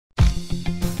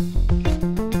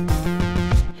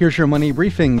Here's your money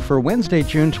briefing for Wednesday,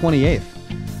 June 28th.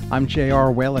 I'm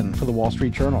J.R. Whalen for the Wall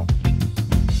Street Journal.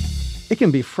 It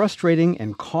can be frustrating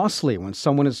and costly when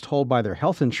someone is told by their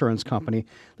health insurance company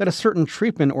that a certain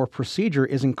treatment or procedure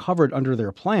isn't covered under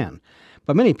their plan.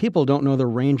 But many people don't know the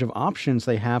range of options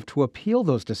they have to appeal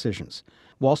those decisions.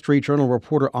 Wall Street Journal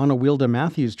reporter Anna Wilde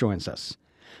Mathews joins us.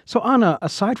 So Anna,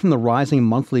 aside from the rising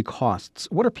monthly costs,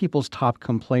 what are people's top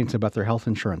complaints about their health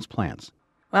insurance plans?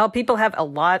 Well, people have a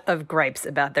lot of gripes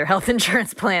about their health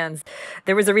insurance plans.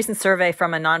 There was a recent survey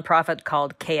from a nonprofit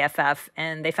called KFF,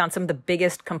 and they found some of the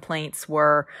biggest complaints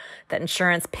were that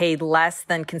insurance paid less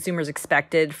than consumers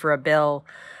expected for a bill,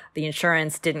 the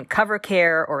insurance didn't cover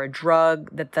care or a drug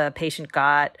that the patient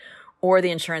got, or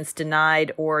the insurance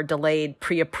denied or delayed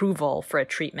pre-approval for a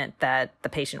treatment that the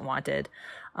patient wanted.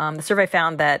 The survey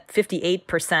found that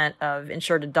 58% of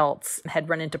insured adults had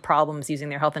run into problems using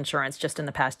their health insurance just in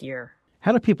the past year.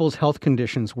 How do people's health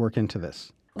conditions work into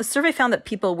this? The survey found that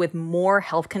people with more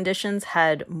health conditions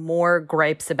had more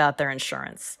gripes about their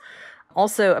insurance.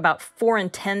 Also, about 4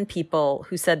 in 10 people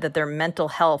who said that their mental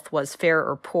health was fair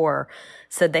or poor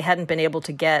said they hadn't been able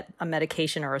to get a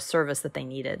medication or a service that they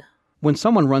needed. When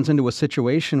someone runs into a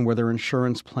situation where their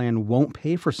insurance plan won't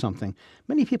pay for something,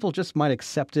 many people just might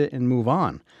accept it and move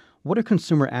on. What do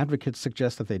consumer advocates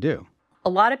suggest that they do? A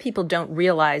lot of people don't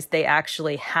realize they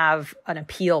actually have an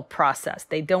appeal process.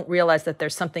 They don't realize that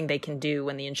there's something they can do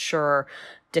when the insurer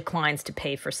declines to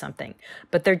pay for something.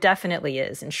 But there definitely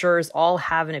is. Insurers all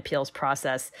have an appeals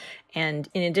process. And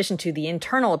in addition to the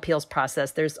internal appeals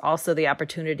process, there's also the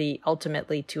opportunity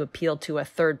ultimately to appeal to a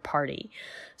third party.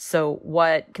 So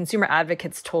what consumer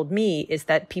advocates told me is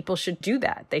that people should do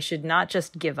that. They should not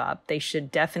just give up. They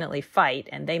should definitely fight,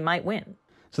 and they might win.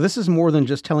 So this is more than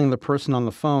just telling the person on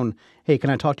the phone, hey, can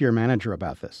I talk to your manager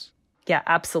about this? Yeah,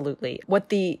 absolutely. What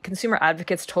the consumer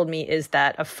advocates told me is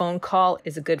that a phone call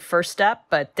is a good first step,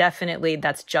 but definitely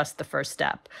that's just the first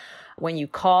step. When you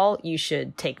call, you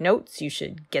should take notes. You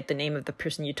should get the name of the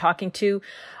person you're talking to,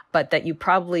 but that you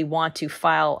probably want to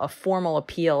file a formal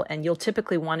appeal, and you'll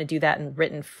typically want to do that in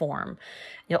written form.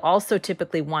 You'll also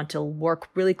typically want to work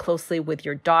really closely with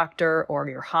your doctor or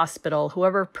your hospital,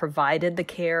 whoever provided the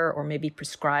care or maybe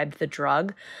prescribed the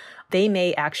drug. They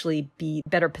may actually be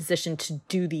better positioned to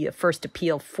do the first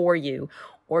appeal for you,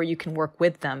 or you can work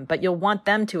with them. But you'll want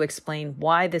them to explain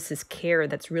why this is care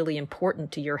that's really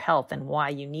important to your health and why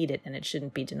you need it, and it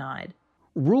shouldn't be denied.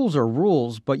 Rules are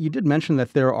rules, but you did mention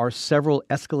that there are several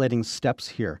escalating steps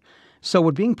here. So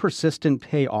would being persistent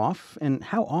pay off, and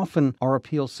how often are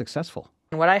appeals successful?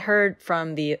 What I heard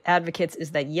from the advocates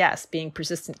is that, yes, being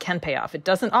persistent can pay off. It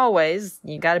doesn't always.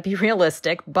 You got to be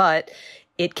realistic, but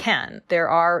it can. There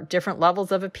are different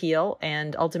levels of appeal,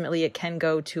 and ultimately it can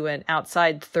go to an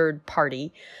outside third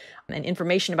party. And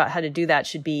information about how to do that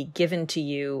should be given to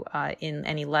you in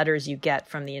any letters you get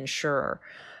from the insurer.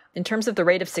 In terms of the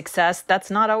rate of success,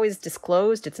 that's not always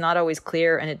disclosed. It's not always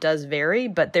clear, and it does vary.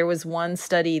 But there was one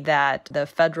study that the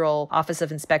Federal Office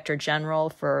of Inspector General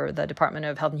for the Department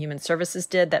of Health and Human Services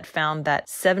did that found that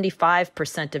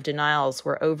 75% of denials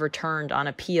were overturned on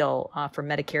appeal for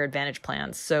Medicare Advantage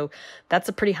plans. So that's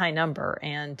a pretty high number,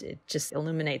 and it just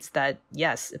illuminates that,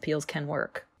 yes, appeals can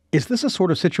work. Is this a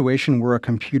sort of situation where a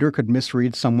computer could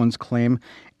misread someone's claim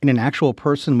and an actual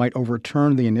person might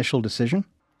overturn the initial decision?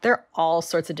 There are all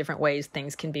sorts of different ways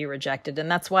things can be rejected,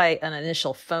 and that's why an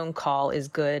initial phone call is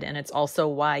good, and it's also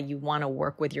why you want to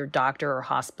work with your doctor or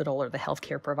hospital or the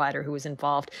healthcare provider who is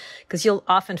involved, because you'll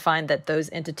often find that those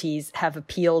entities have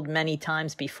appealed many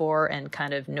times before and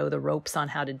kind of know the ropes on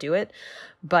how to do it.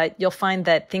 But you'll find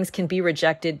that things can be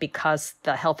rejected because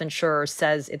the health insurer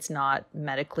says it's not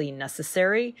medically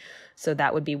necessary. So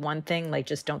that would be one thing, like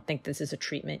just don't think this is a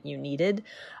treatment you needed.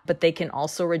 But they can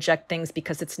also reject things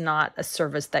because it's not a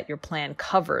service that your plan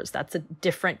covers. That's a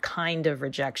different kind of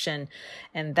rejection,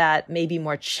 and that may be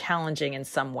more challenging in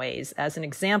some ways. As an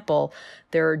example,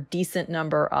 there are a decent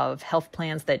number of health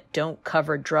plans that don't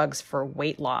cover drugs for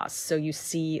weight loss. So you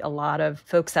see a lot of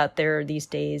folks out there these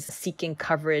days seeking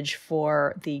coverage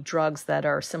for the drugs that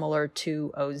are similar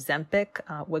to Ozempic,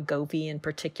 Wegovy in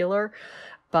particular.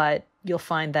 But you'll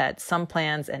find that some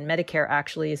plans, and Medicare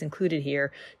actually is included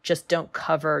here, just don't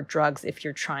cover drugs if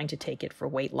you're trying to take it for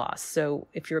weight loss. So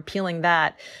if you're appealing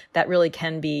that, that really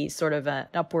can be sort of an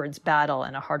upwards battle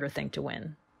and a harder thing to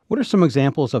win. What are some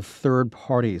examples of third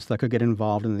parties that could get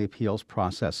involved in the appeals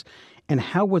process, and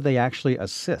how would they actually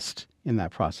assist in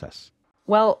that process?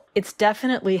 Well, it's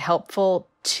definitely helpful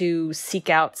to seek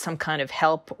out some kind of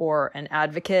help or an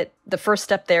advocate. The first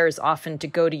step there is often to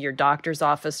go to your doctor's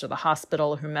office or the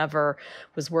hospital or whomever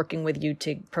was working with you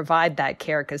to provide that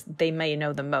care, because they may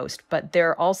know the most. But there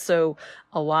are also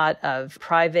a lot of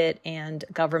private and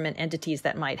government entities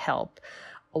that might help.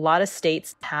 A lot of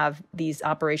states have these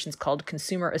operations called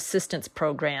consumer assistance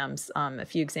programs. A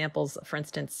few examples, for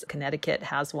instance, Connecticut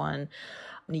has one,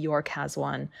 New York has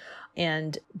one,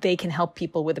 and they can help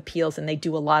people with appeals, and they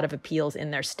do a lot of appeals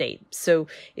in their state. So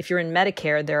if you're in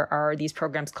Medicare, there are these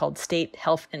programs called state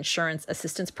health insurance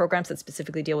assistance programs that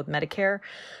specifically deal with Medicare.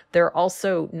 There are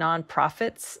also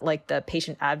nonprofits like the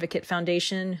Patient Advocate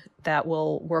Foundation that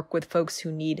will work with folks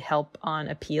who need help on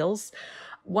appeals.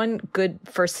 One good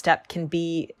first step can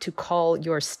be to call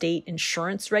your state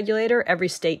insurance regulator. Every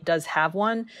state does have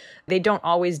one. They don't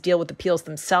always deal with appeals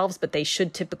themselves, but they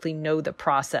should typically know the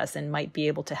process and might be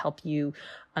able to help you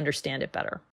understand it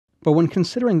better. But when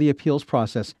considering the appeals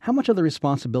process, how much of the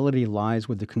responsibility lies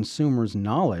with the consumer's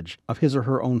knowledge of his or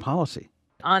her own policy?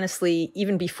 Honestly,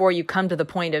 even before you come to the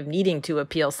point of needing to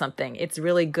appeal something, it's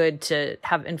really good to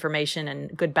have information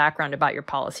and good background about your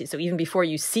policy. So even before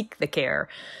you seek the care,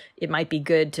 it might be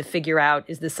good to figure out,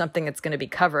 is this something that's going to be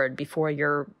covered, before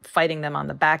you're fighting them on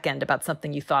the back end about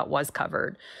something you thought was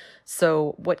covered.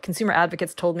 So what consumer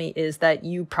advocates told me is that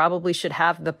you probably should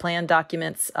have the plan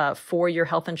documents for your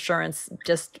health insurance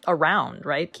just around,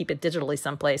 right? Keep it digitally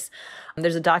someplace.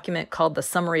 There's a document called the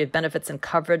Summary of Benefits and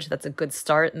Coverage. That's a good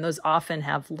start. And those often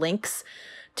have links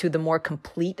to the more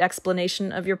complete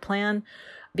explanation of your plan,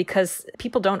 because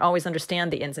people don't always understand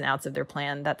the ins and outs of their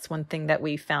plan. That's one thing that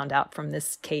we found out from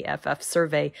this KFF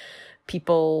survey.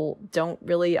 People don't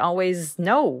really always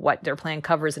know what their plan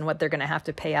covers and what they're going to have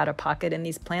to pay out of pocket, and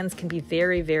these plans can be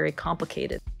very, very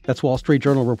complicated. That's Wall Street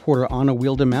Journal reporter Anna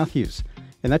Wilde Mathews.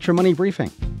 And that's your Money Briefing.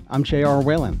 I'm J.R.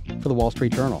 Whalen for the Wall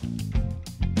Street Journal.